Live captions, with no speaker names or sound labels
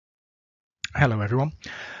Hello everyone,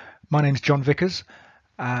 my name's John Vickers.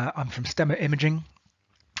 I'm from STEM Imaging,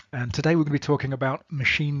 and today we're going to be talking about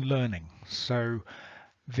machine learning. So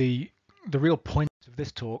the real point of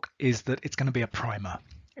this talk is that it's going to be a primer.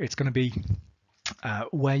 It's going to be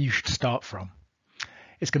where you should start from.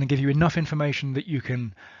 It's going to give you enough information that you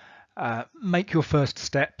can make your first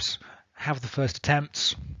steps, have the first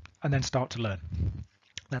attempts, and then start to learn.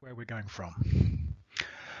 That's where we're going from.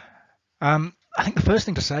 I think the first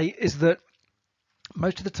thing to say is that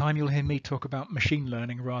most of the time you'll hear me talk about machine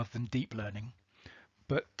learning rather than deep learning,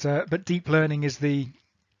 but deep learning is the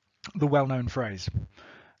well-known phrase.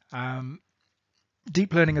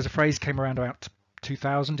 Deep learning as a phrase came around about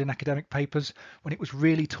 2000 in academic papers when it was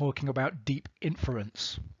really talking about deep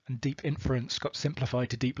inference, and deep inference got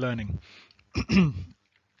simplified to deep learning.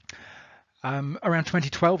 Around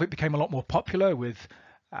 2012 it became a lot more popular with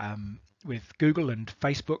Google and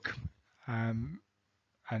Facebook,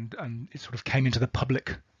 and it sort of came into the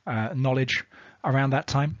public knowledge around that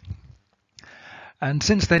time. And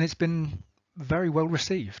since then it's been very well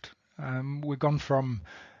received. We've gone from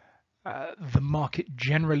the market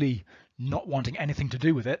generally not wanting anything to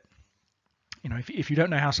do with it. You know, if you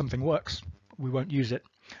don't know how something works, we won't use it,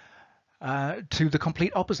 to the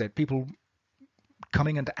complete opposite, people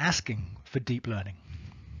coming and asking for deep learning.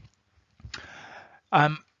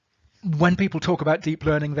 When people talk about deep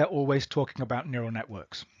learning, they're always talking about neural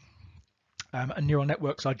networks. And neural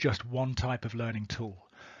networks are just one type of learning tool.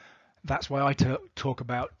 That's why I talk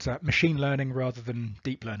about machine learning rather than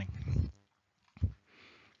deep learning.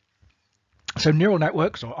 So neural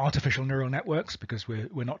networks, or artificial neural networks, because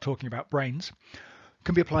we're not talking about brains,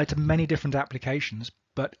 can be applied to many different applications,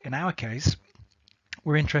 but in our case,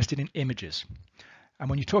 we're interested in images. And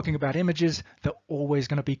when you're talking about images, they're always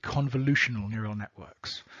going to be convolutional neural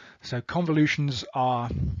networks. So convolutions are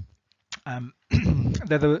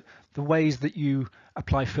they're the ways that you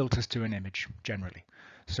apply filters to an image generally.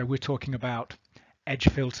 So we're talking about edge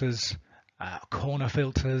filters, corner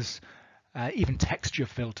filters, even texture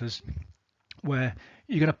filters, where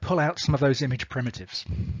you're going to pull out some of those image primitives.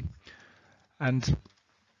 And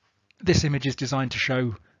this image is designed to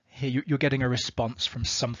show here you're getting a response from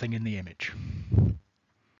something in the image.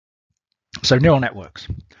 So neural networks.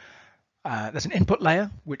 There's an input layer,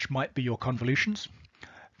 which might be your convolutions.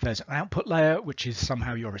 There's an output layer, which is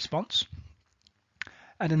somehow your response.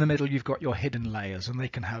 And in the middle, you've got your hidden layers, and they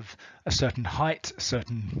can have a certain height, a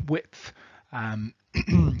certain width,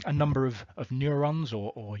 a number of neurons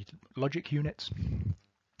or logic units.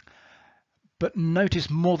 But notice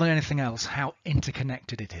more than anything else how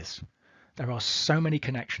interconnected it is. There are so many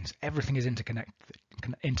connections. Everything is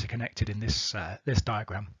interconnected in this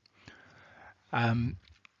diagram.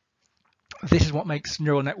 This is what makes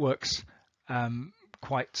neural networks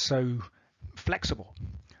quite so flexible,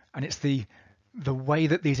 and it's the way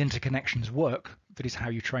that these interconnections work that is how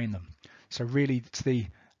you train them. So really it's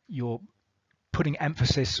you're putting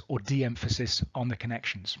emphasis or de-emphasis on the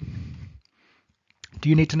connections. Do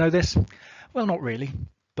you need to know this? Well, not really,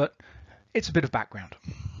 but it's a bit of background.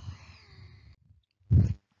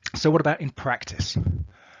 So what about in practice?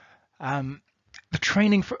 The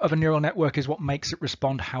training of a neural network is what makes it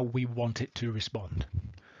respond how we want it to respond.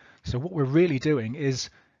 So what we're really doing is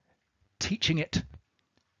teaching it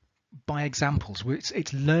by examples.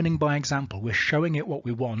 It's learning by example. We're showing it what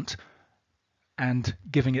we want and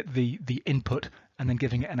giving it the input, and then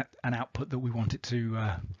giving it an output that we want it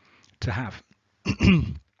to have.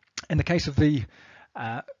 In the case of the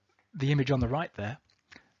image on the right there,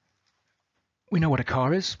 we know what a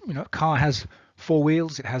car is. You know, a car has 4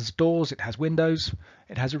 wheels, it has doors, it has windows,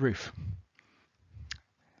 it has a roof.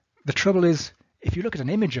 The trouble is, if you look at an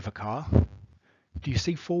image of a car, do you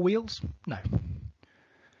see 4 wheels? No.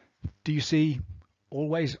 Do you see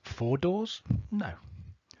always 4 doors? No.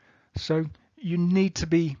 So you need to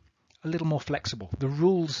be a little more flexible. The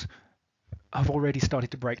rules have already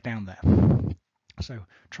started to break down there. So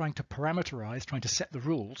trying to parameterize, trying to set the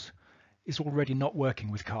rules, is already not working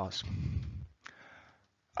with cars.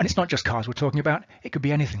 And it's not just cars we're talking about. It could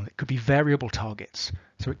be anything. It could be variable targets.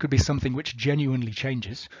 So it could be something which genuinely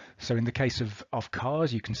changes. So in the case of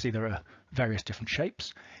cars, you can see there are various different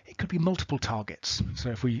shapes. It could be multiple targets.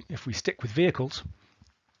 So if we stick with vehicles,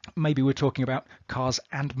 maybe we're talking about cars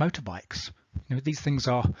and motorbikes. You know, these things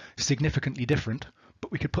are significantly different,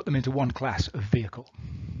 but we could put them into one class of vehicle.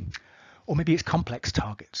 Or maybe it's complex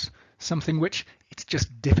targets, something which it's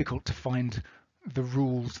just difficult to find the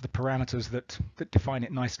rules, the parameters that define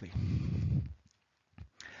it nicely. And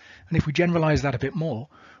if we generalize that a bit more,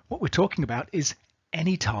 what we're talking about is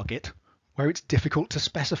any target where it's difficult to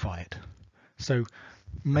specify it. So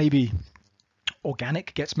maybe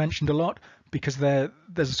Organic gets mentioned a lot because there's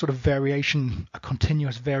a sort of variation, a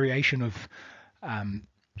continuous variation of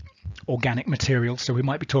organic materials. So we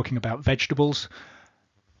might be talking about vegetables,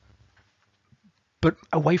 but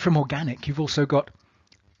away from organic, you've also got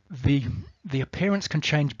the appearance can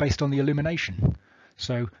change based on the illumination.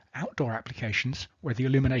 So outdoor applications where the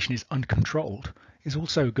illumination is uncontrolled is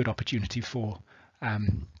also a good opportunity for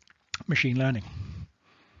machine learning.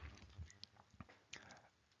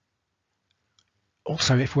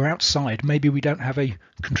 Also, if we're outside, maybe we don't have a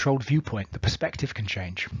controlled viewpoint, the perspective can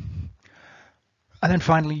change. And then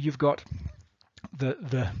finally, you've got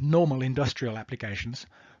the normal industrial applications,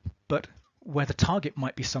 but where the target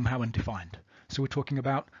might be somehow undefined. So we're talking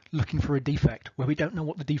about looking for a defect where we don't know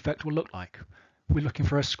what the defect will look like. We're looking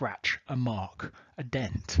for a scratch, a mark, a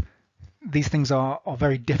dent. These things are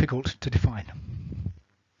very difficult to define.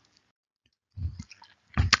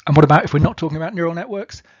 And what about if we're not talking about neural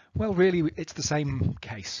networks? Well, really, it's the same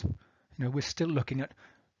case. You know, we're still looking at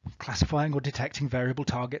classifying or detecting variable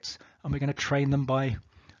targets, and we're going to train them by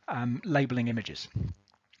labeling images.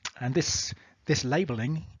 And this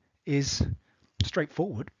labeling is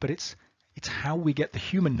straightforward, but it's how we get the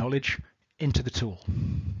human knowledge into the tool.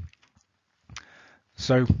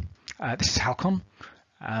 So this is Halcon,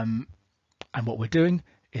 and what we're doing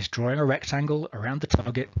is drawing a rectangle around the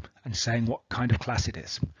target and saying what kind of class it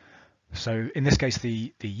is. So in this case,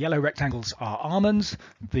 the yellow rectangles are almonds,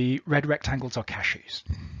 the red rectangles are cashews.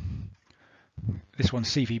 This one's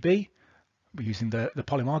CVB. We're using the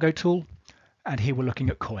Polymargo tool, and here we're looking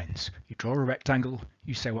at coins. You draw a rectangle,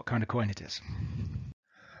 you say what kind of coin it is.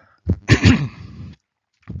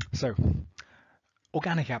 So,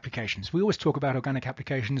 organic applications. We always talk about organic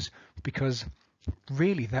applications because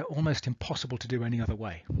really they're almost impossible to do any other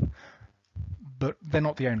way. But they're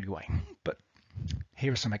not the only way. But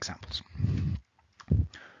here are some examples.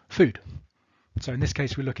 Food. So in this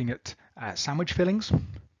case, we're looking at sandwich fillings.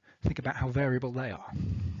 Think about how variable they are.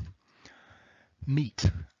 Meat.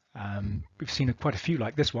 We've seen quite a few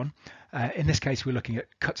like this one. In this case, we're looking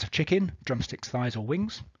at cuts of chicken, drumsticks, thighs, or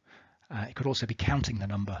wings. It could also be counting the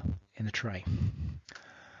number in the tray.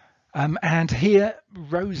 And here,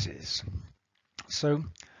 roses. So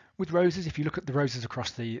with roses, if you look at the roses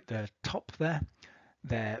across the top there,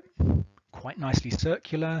 they're quite nicely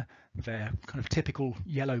circular. They're kind of typical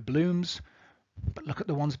yellow blooms. But look at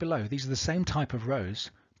the ones below. These are the same type of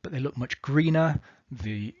rose, but they look much greener.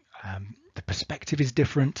 The perspective is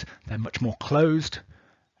different. They're much more closed.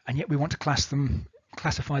 And yet we want to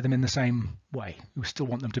classify them in the same way. We still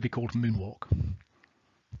want them to be called moonwalk.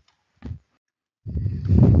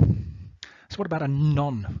 So what about a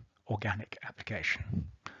non-organic application?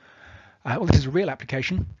 Well, this is a real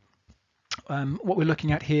application. What we're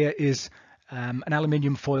looking at here is an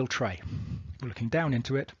aluminium foil tray. We're looking down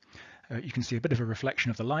into it. You can see a bit of a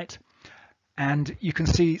reflection of the light, and you can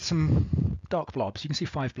see some dark blobs. You can see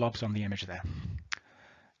 5 blobs on the image there.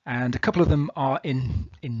 And a couple of them are in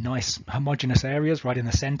nice homogeneous areas right in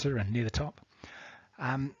the center and near the top.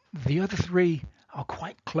 The other 3 are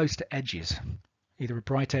quite close to edges, either a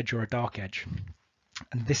bright edge or a dark edge.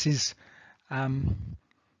 And this is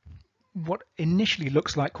what initially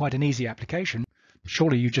looks like quite an easy application.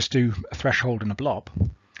 Surely you just do a threshold and a blob.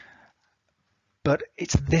 But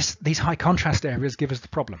it's these high contrast areas give us the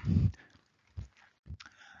problem.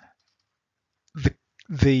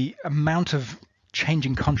 The amount of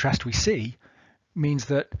changing contrast we see means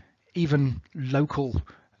that even local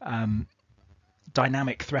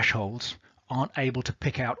dynamic thresholds aren't able to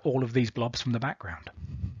pick out all of these blobs from the background.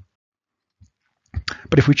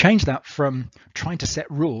 But if we change that from trying to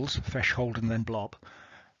set rules, threshold and then blob,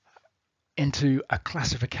 into a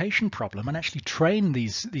classification problem and actually train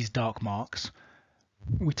these dark marks,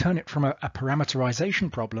 we turn it from a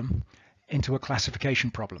parameterization problem into a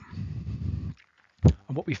classification problem.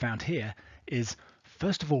 And what we found here is,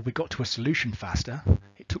 first of all, we got to a solution faster.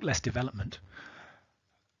 It took less development.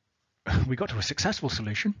 We got to a successful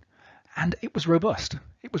solution, and it was robust.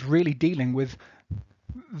 It was really dealing with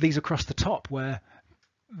these across the top, where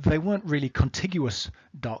they weren't really contiguous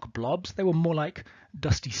dark blobs. They were more like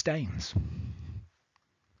dusty stains.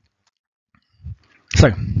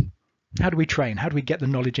 So, how do we train? How do we get the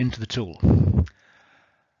knowledge into the tool?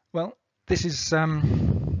 Well, this is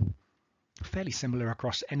fairly similar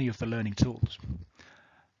across any of the learning tools.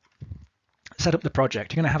 Set up the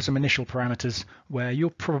project. You're going to have some initial parameters where you're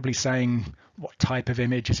probably saying what type of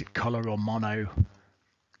image, is it color or mono,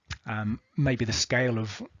 maybe the scale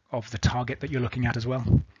of the target that you're looking at as well.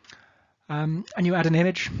 And you add an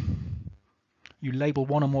image. You label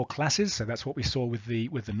one or more classes, so that's what we saw with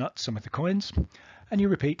the nuts and with the coins, and you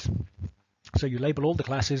repeat. So you label all the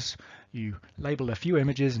classes, you label a few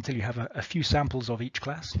images until you have a few samples of each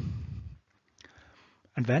class,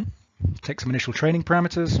 and then take some initial training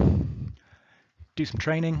parameters, do some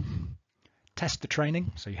training, test the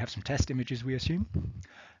training, so you have some test images we assume,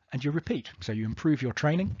 and you repeat. So you improve your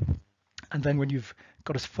training, and then when you've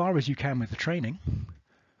got as far as you can with the training,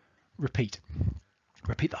 repeat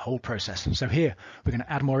the whole process. So here we're going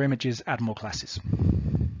to add more images, add more classes,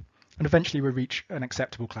 and eventually we reach an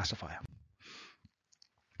acceptable classifier.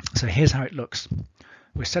 So here's how it looks.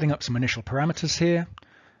 We're setting up some initial parameters here.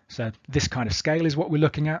 So this kind of scale is what we're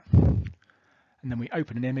looking at, and then we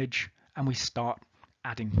open an image and we start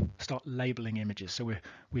labeling images. So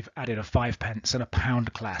we've added a 5 pence and a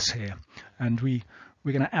pound class here, and we're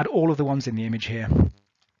going to add all of the ones in the image here,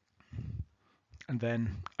 and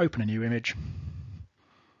then open a new image,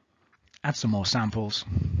 add some more samples,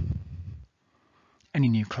 any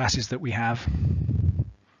new classes that we have.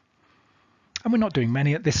 And we're not doing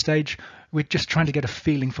many at this stage. We're just trying to get a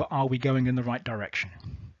feeling for, are we going in the right direction?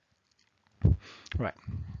 Right,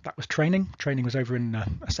 that was training. Training was over in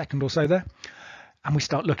a second or so there. And we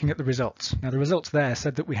start looking at the results. Now the results there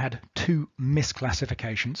said that we had 2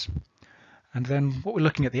 misclassifications. And then what we're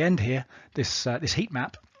looking at the end here, this heat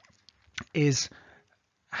map, is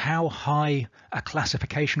how high a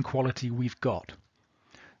classification quality we've got.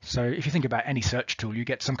 So if you think about any search tool, you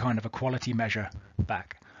get some kind of a quality measure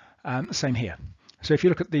back. Same here. So if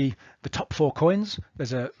you look at the top 4 coins,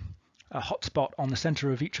 there's a hotspot on the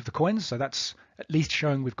center of each of the coins. So that's at least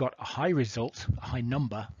showing we've got a high result, a high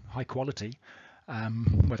number, high quality,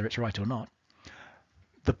 whether it's right or not.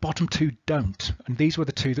 The bottom 2 don't, and these were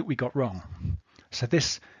the 2 that we got wrong. So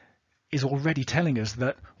this is already telling us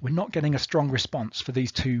that we're not getting a strong response for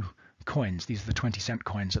these 2 coins. These are the 20-cent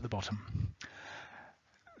coins at the bottom.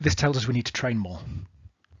 This tells us we need to train more.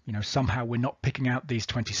 You know, somehow we're not picking out these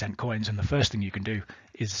 20-cent coins, and the first thing you can do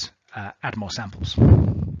is add more samples.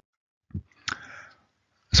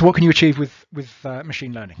 So what can you achieve with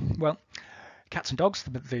machine learning? Well, cats and dogs,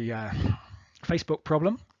 the Facebook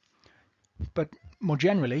problem, but more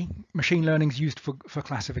generally, machine learning is used for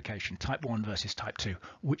classification, type 1 versus type 2.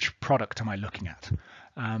 Which product am I looking at?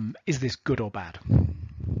 Is this good or bad?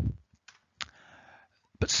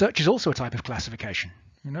 But search is also a type of classification.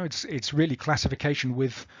 You know, it's really classification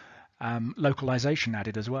with localization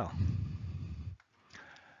added as well.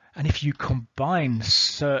 And if you combine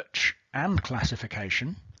search and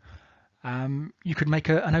classification, you could make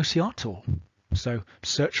an OCR tool. So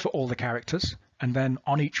search for all the characters, and then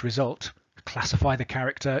on each result, classify the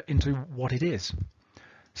character into what it is.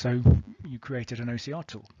 So you created an OCR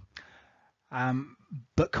tool.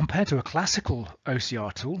 But compared to a classical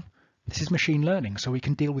OCR tool, this is machine learning, so we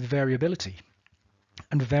can deal with variability.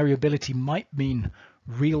 And variability might mean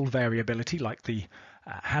real variability, like the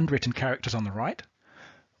handwritten characters on the right,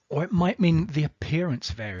 or it might mean the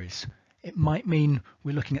appearance varies. It might mean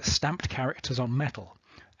we're looking at stamped characters on metal,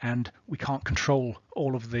 and we can't control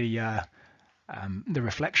all of the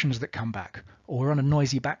reflections that come back, or we're on a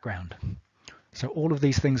noisy background. So all of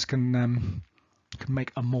these things can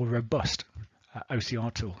make a more robust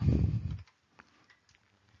OCR tool.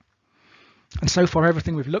 And so far,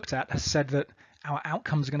 everything we've looked at has said that our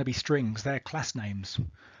outcomes are going to be strings, they're class names.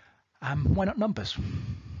 Why not numbers?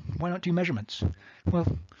 Why not do measurements? Well,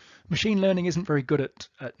 machine learning isn't very good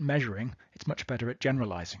at measuring, it's much better at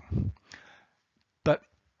generalizing. But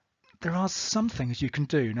there are some things you can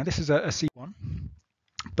do. Now this is a C1,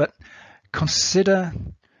 but consider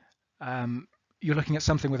you're looking at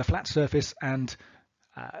something with a flat surface and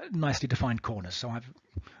nicely defined corners. So I'm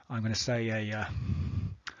going to say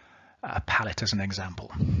a palette as an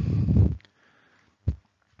example.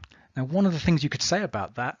 Now one of the things you could say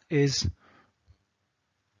about that is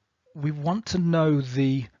we want to know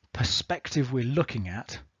the perspective we're looking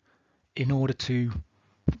at in order to,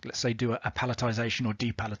 let's say, do a palletization or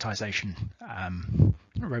depalletization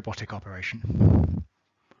robotic operation.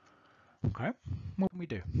 Okay, what can we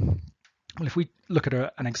do? Well, if we look at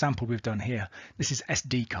an example we've done here, this is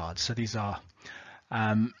SD cards. So these are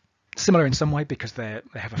similar in some way because they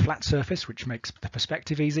have a flat surface, which makes the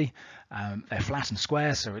perspective easy. They're flat and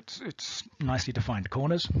square, so it's nicely defined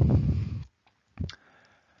corners.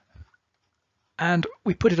 And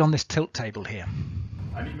we put it on this tilt table here.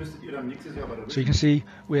 So you can see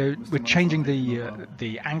we're changing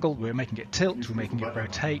the angle, we're making it tilt, we're making it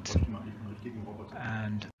rotate,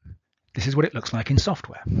 and this is what it looks like in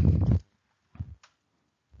software.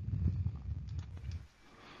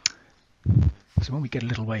 So when we get a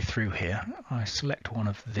little way through here, I select one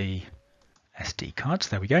of the SD cards.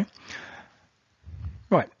 There we go.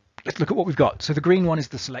 Right, let's look at what we've got. So the green one is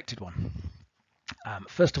the selected one.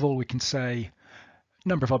 First of all, we can say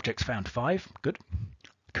number of objects found, 5, good.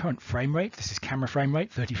 Current frame rate, this is camera frame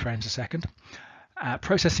rate, 30 frames a second.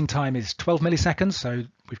 Processing time is 12 milliseconds, so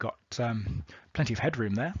we've got plenty of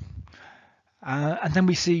headroom there. And then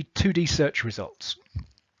we see 2D search results.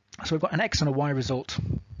 So we've got an X and a Y result,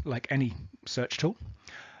 like any search tool.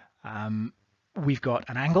 We've got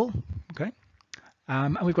an angle, okay,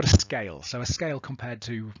 and we've got a scale. So a scale compared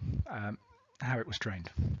to how it was trained.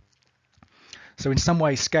 So in some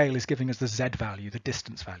way, scale is giving us the Z value, the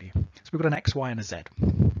distance value. So we've got an X, Y, and a Z.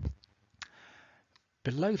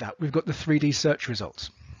 Below that, we've got the 3D search results.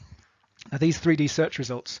 Now these 3D search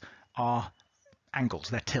results are angles,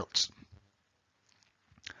 they're tilts.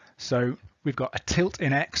 So we've got a tilt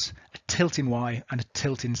in X, a tilt in Y, and a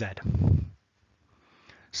tilt in Z.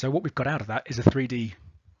 So what we've got out of that is a 3D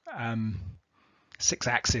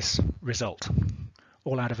 6-axis result,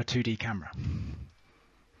 all out of a 2D camera.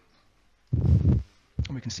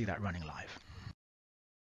 And we can see that running live.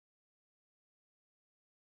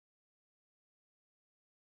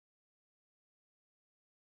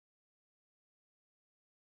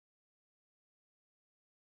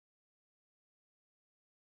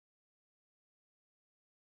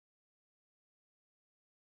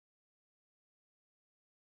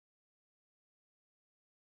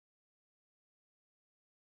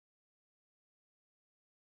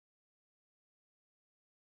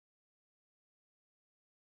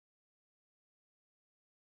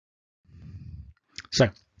 So,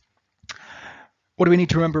 what do we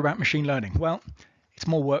need to remember about machine learning? Well, it's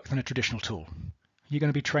more work than a traditional tool. You're going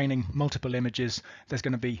to be training multiple images. There's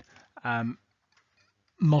going to be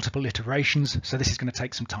multiple iterations. So this is going to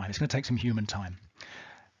take some time. It's going to take some human time.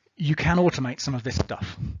 You can automate some of this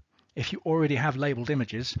stuff. If you already have labeled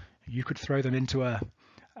images, you could throw them into a,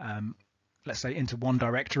 let's say, into one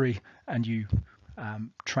directory, and you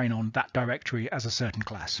train on that directory as a certain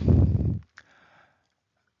class.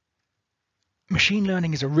 Machine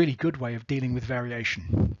learning is a really good way of dealing with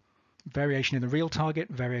variation. Variation in the real target,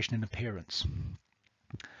 variation in appearance.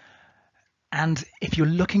 And if you're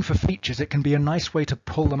looking for features, it can be a nice way to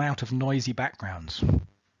pull them out of noisy backgrounds.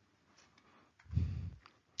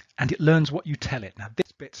 And it learns what you tell it. Now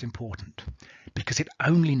this bit's important because it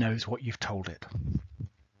only knows what you've told it.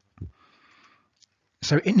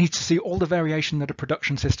 So it needs to see all the variation that a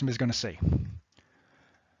production system is going to see.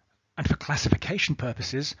 And for classification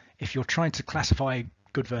purposes, if you're trying to classify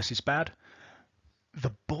good versus bad,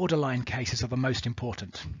 the borderline cases are the most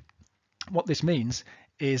important. What this means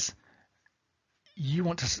is you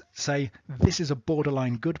want to say this is a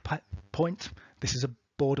borderline good point, this is a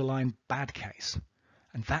borderline bad case.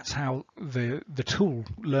 And that's how the tool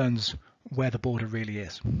learns where the border really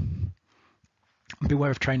is. And beware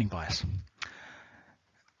of training bias.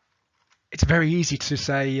 It's very easy to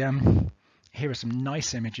say, here are some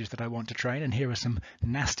nice images that I want to train, and here are some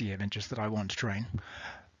nasty images that I want to train.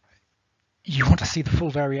 You want to see the full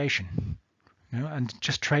variation, you know, and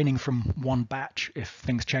just training from one batch, if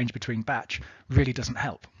things change between batch, really doesn't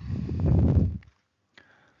help.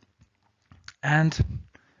 And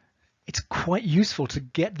it's quite useful to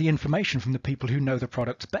get the information from the people who know the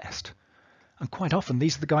products best. And quite often,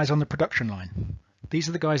 these are the guys on the production line. These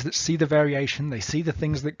are the guys that see the variation, they see the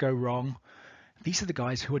things that go wrong. These are the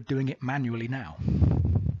guys who are doing it manually now.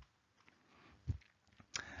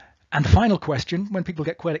 And the final question, when people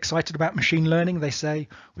get quite excited about machine learning, they say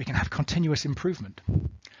we can have continuous improvement.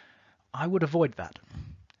 I would avoid that.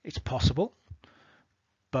 It's possible,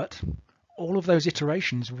 but all of those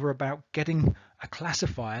iterations were about getting a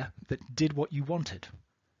classifier that did what you wanted.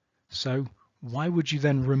 So why would you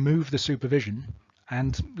then remove the supervision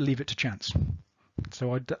and leave it to chance?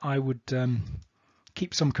 So I would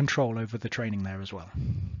keep some control over the training there as well.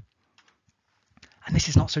 And this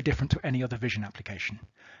is not so different to any other vision application.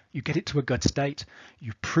 You get it to a good state,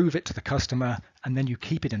 you prove it to the customer, and then you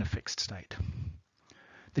keep it in a fixed state.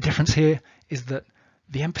 The difference here is that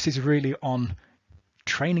the emphasis is really on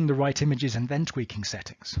training the right images and then tweaking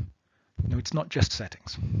settings. No, it's not just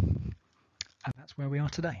settings. And that's where we are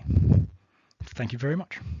today. Thank you very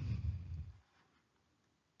much.